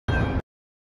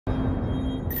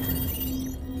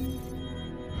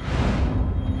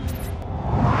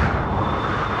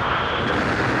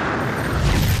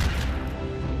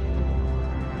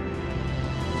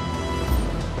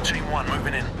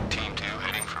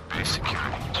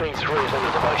Stream 3 is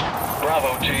under the base.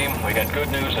 Bravo team, we got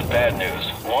good news and bad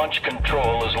news. Launch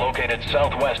control is located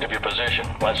southwest of your position,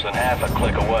 less than half a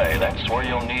click away. That's where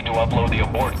you'll need to upload the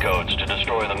abort codes to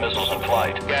destroy the missiles in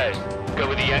flight. Guys, go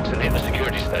with the Yanks and hit the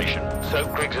security station.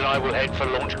 Soap Griggs and I will head for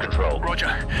launch control.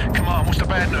 Roger. Come on, what's the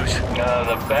bad news?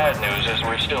 The bad news is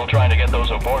we're still trying to get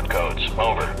those abort codes.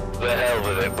 Over. The hell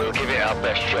with it. We'll give it our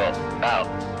best shot. Out.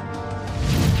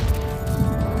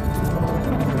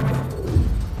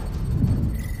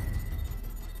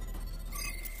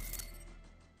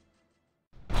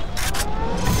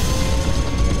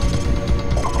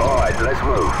 Let's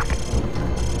move.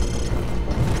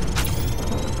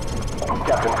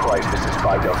 Captain Price, this is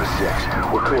 5 Delta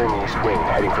 6. We're clearing the east wing,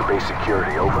 heading for base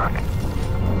security. Over.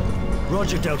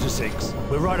 Roger, Delta 6.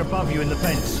 We're right above you in the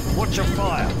vents. Watch your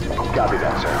fire. Copy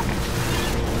that, sir.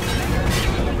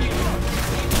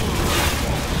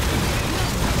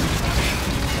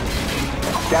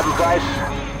 Captain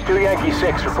Price, 2 Yankee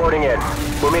 6 reporting in.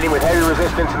 We're meeting with heavy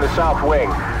resistance in the south wing.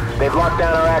 They've locked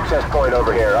down our access point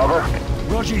over here. Over.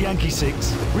 Roger, Yankee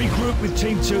 6. Regroup with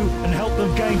Team 2 and help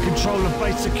them gain control of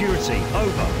base security.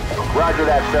 Over. Roger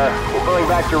that, sir. We're pulling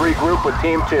back to regroup with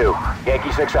Team 2.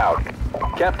 Yankee 6 out.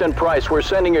 Captain Price, we're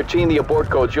sending your team the abort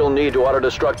codes you'll need to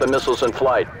auto-destruct the missiles in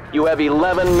flight. You have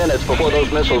 11 minutes before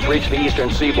those missiles reach the eastern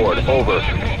seaboard. Over.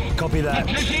 Copy that.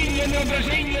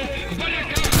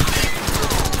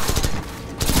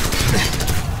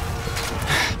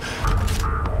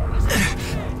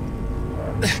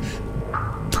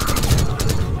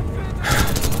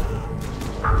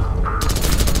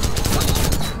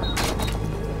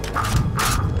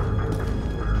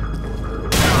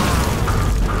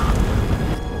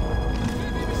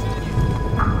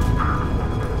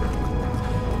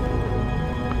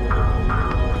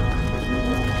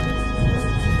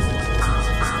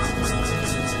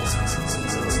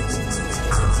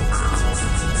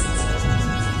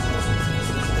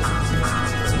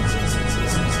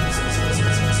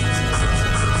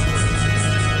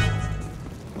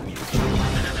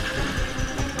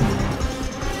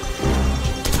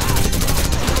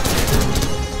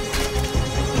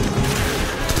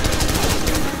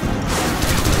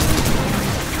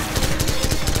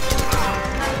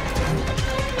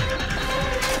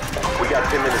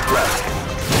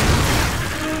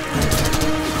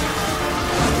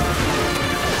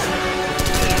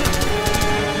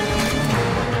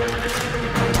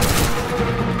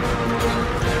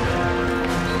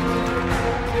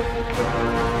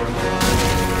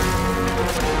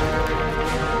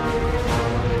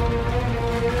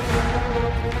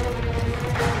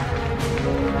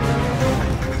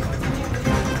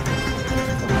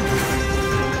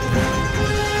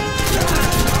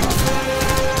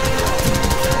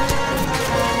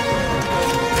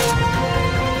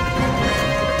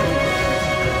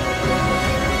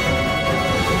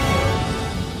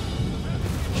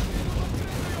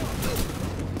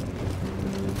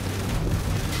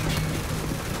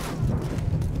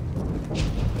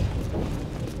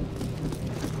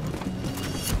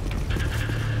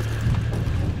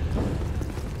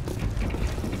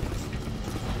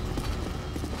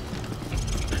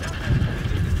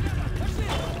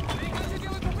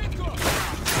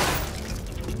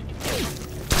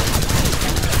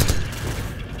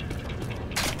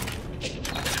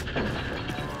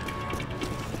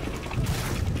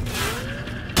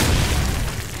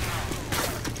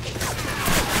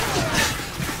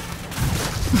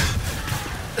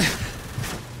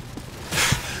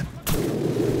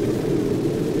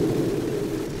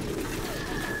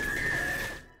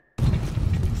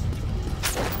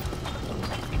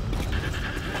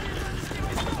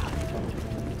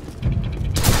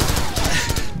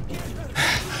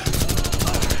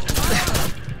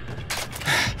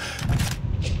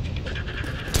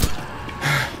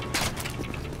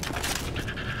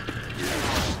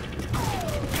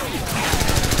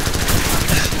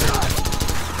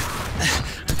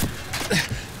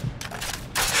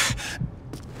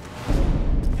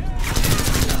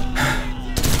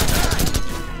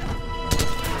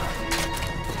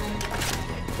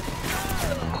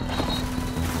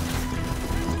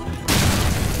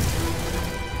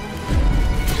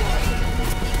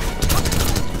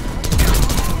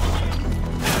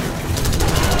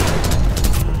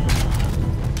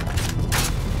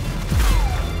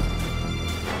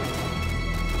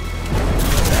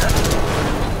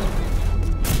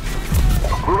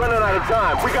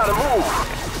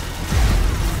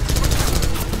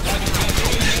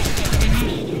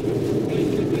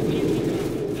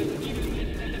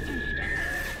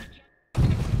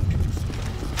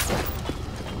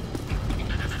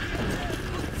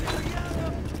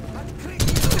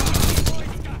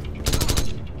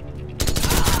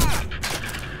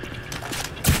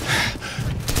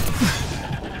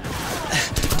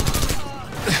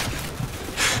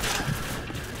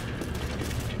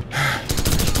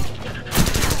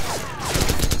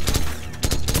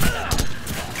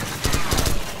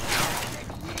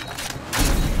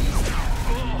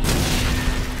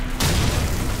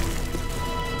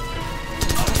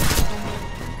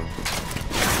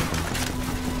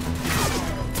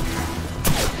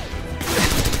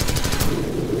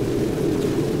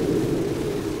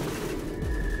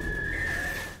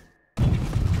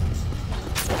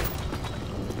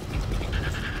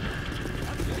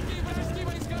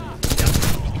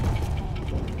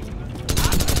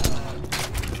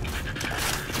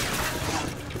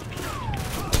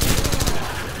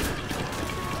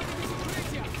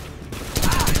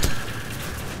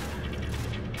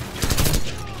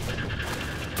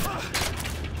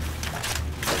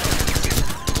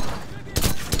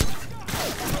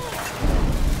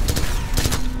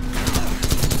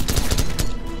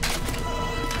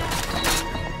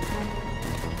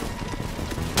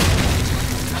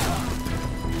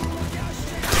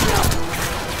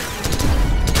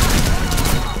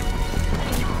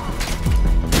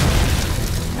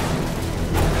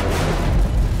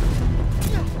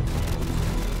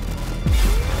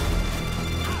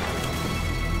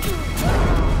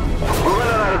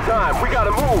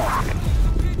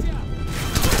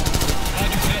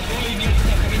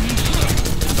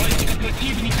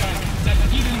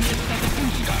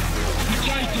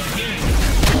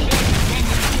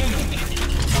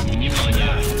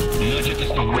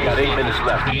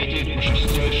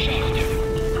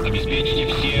 Обеспечьте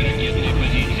все ракетные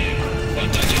позиции.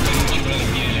 Подача горючего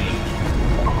объявлена.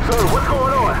 So, what's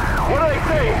going on? What do they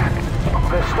say?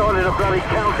 They're starting a bloody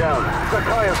countdown.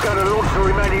 Zakaya's going to launch the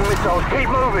remaining missiles. Keep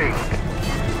moving!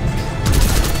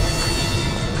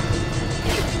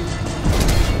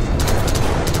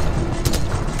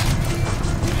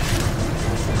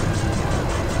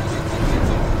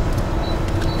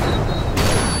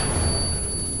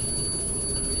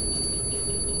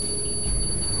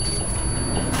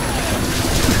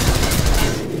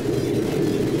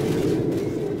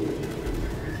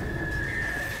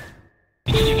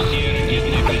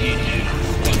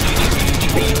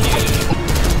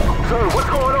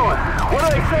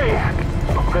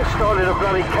 They're starting a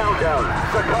bloody countdown.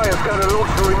 Zakaya's going to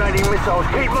launch the remaining missiles.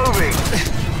 Keep moving!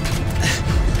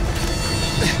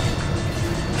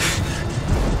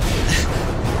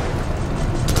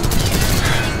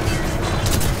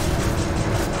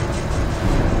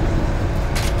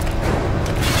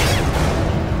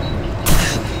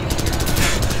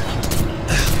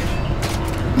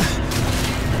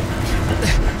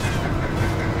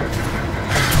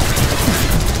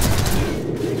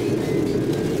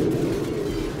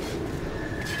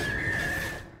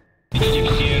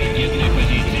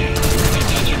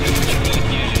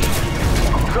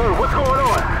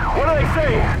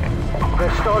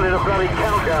 They're starting a bloody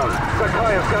countdown.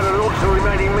 Zakaya's going to launch the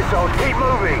remaining missiles. Keep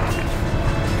moving!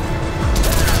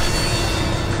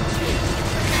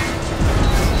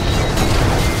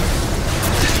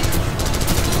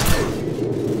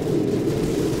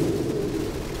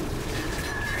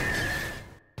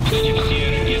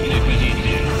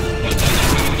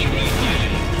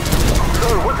 So,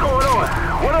 what's going on?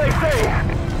 What do they say?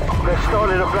 They're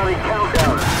starting a bloody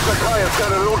countdown. Zakaya's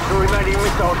going to launch the remaining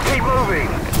missiles. Keep moving!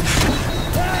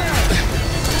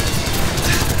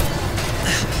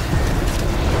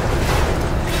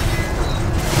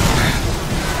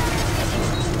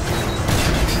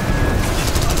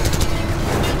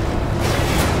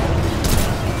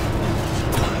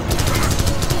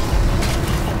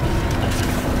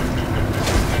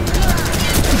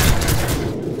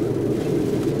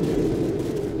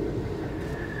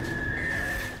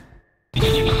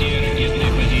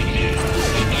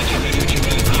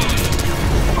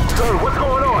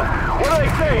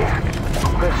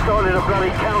 They're starting a bloody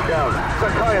countdown.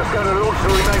 Zakaya's going to launch the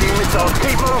remaining missiles.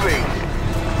 Keep moving!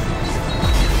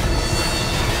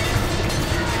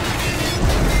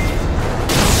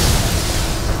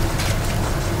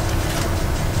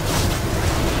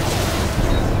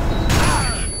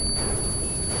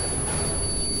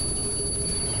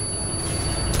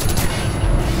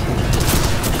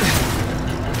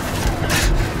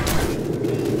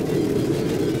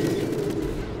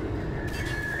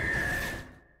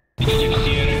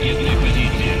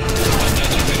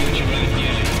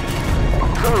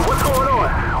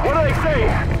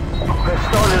 They're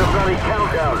starting a bloody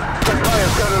countdown.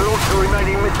 Zakaya's going to launch the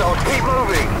remaining missiles. Keep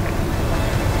moving!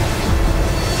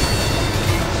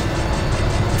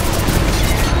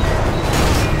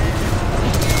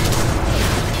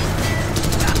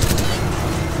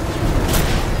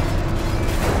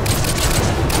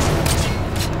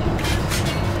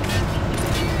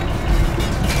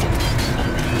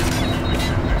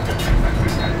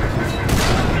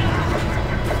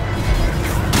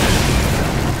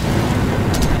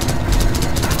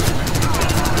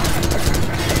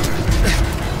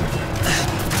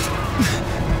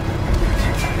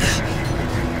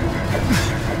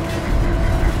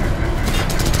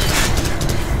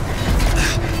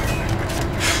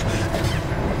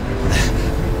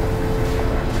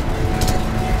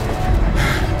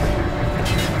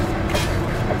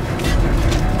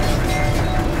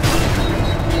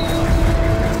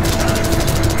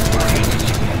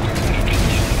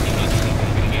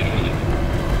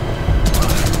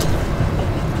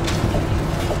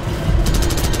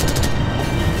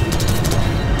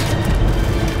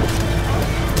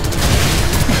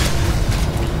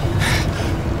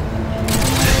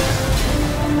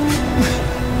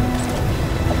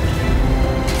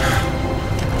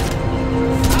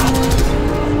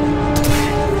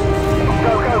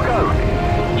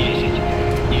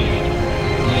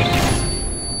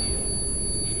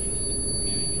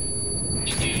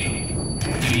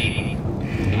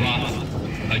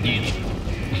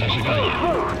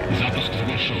 Запуск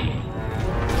завершен.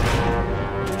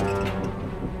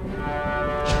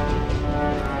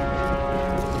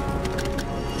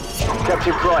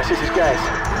 Captain Price, this is Gaz.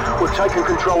 We've taken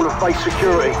control of base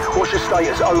security. What's your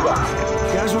status? Over.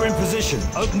 Gaz, we're in position.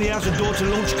 Open the outer door to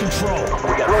launch control.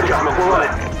 We got Roger, we're on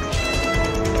it.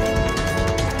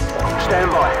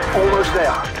 Stand by. Almost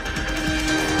there.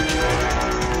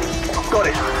 Got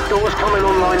it. Door's coming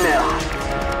online now.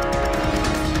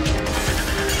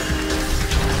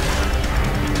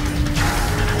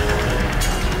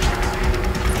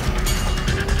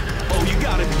 Oh, you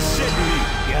gotta be sitting me.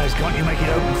 Guys, can't you make it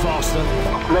open faster?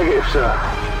 Negative, sir.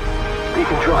 You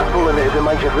can try pulling it if it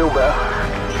makes you feel better.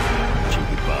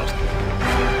 Cheeky bastard.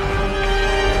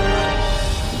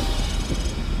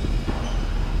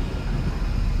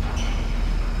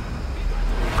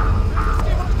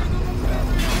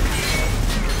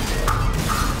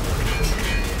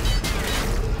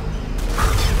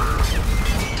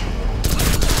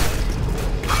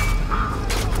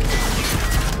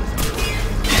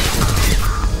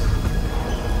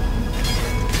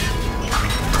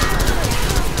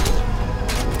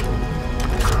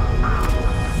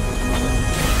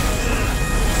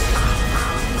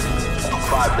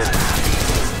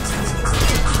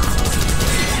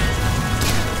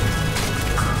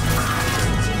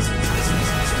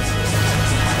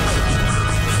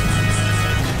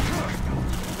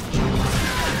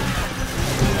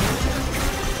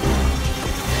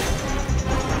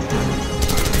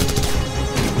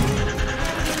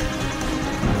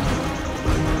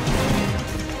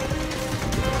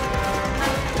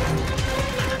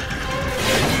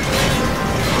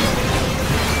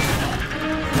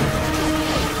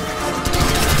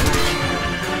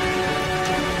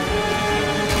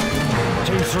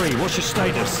 What's your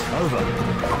status? Over.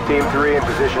 Team 3 in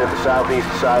position at the southeast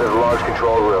side of the large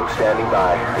control room, standing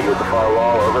by. Are you at the far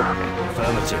wall? Over.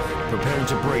 Affirmative. Preparing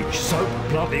to breach. Soap,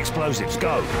 plant the explosives.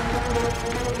 Go.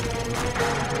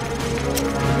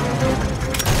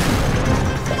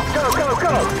 Go, go,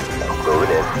 go!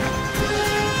 Moving in.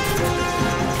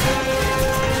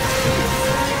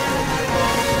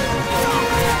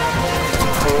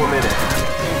 Four minutes.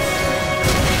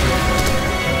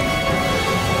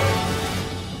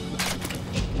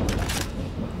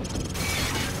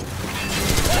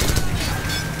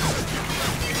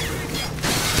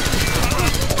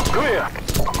 Clear.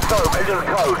 So, enter the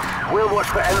code. We'll watch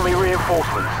for enemy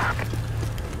reinforcements.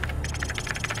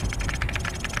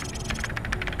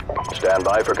 Stand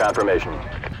by for confirmation.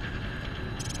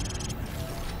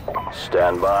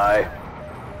 Stand by.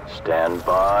 Stand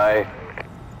by.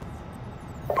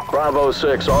 Bravo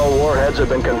 6, all warheads have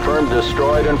been confirmed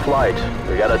destroyed in flight.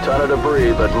 We got a ton of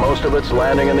debris, but most of it's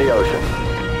landing in the ocean.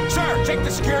 Sir, take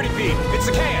the security feed. It's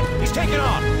the can. He's taking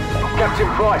off. Captain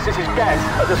Price, this is Gaz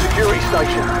at the security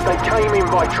station. They came in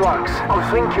by trucks. I'm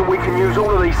thinking we can use all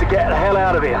of these to get the hell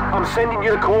out of here. I'm sending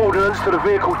you the coordinates to the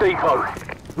vehicle depot.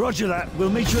 Roger that. We'll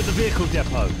meet you at the vehicle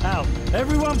depot. Out.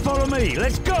 Everyone follow me.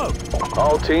 Let's go!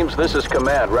 All teams, this is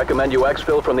command. Recommend you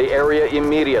exfil from the area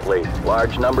immediately.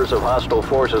 Large numbers of hostile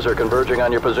forces are converging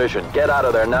on your position. Get out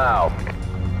of there now.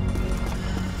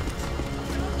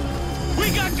 We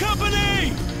got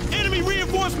company! Enemy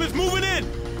reinforcements moving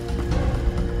in!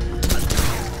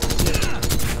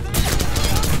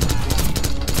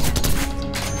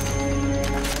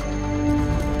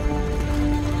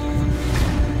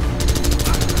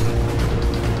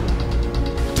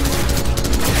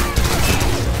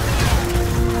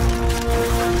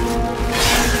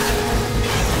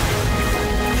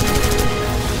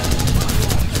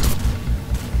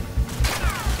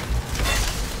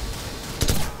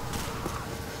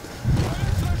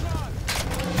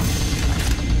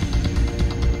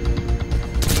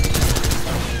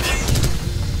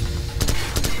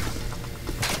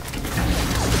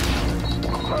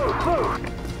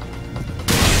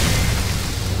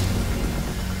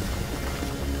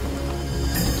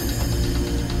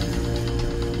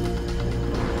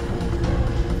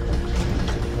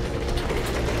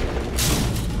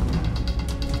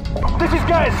 This is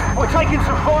Gaz. We're taking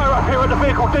some fire up here at the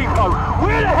vehicle depot.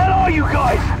 Where the hell are you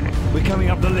guys? We're coming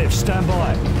up the lift. Stand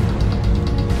by.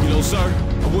 You know, sir,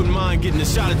 I wouldn't mind getting a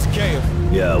shot at Takeo.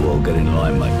 Yeah, well, get in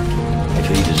line, mate. If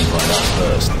he doesn't find us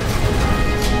first.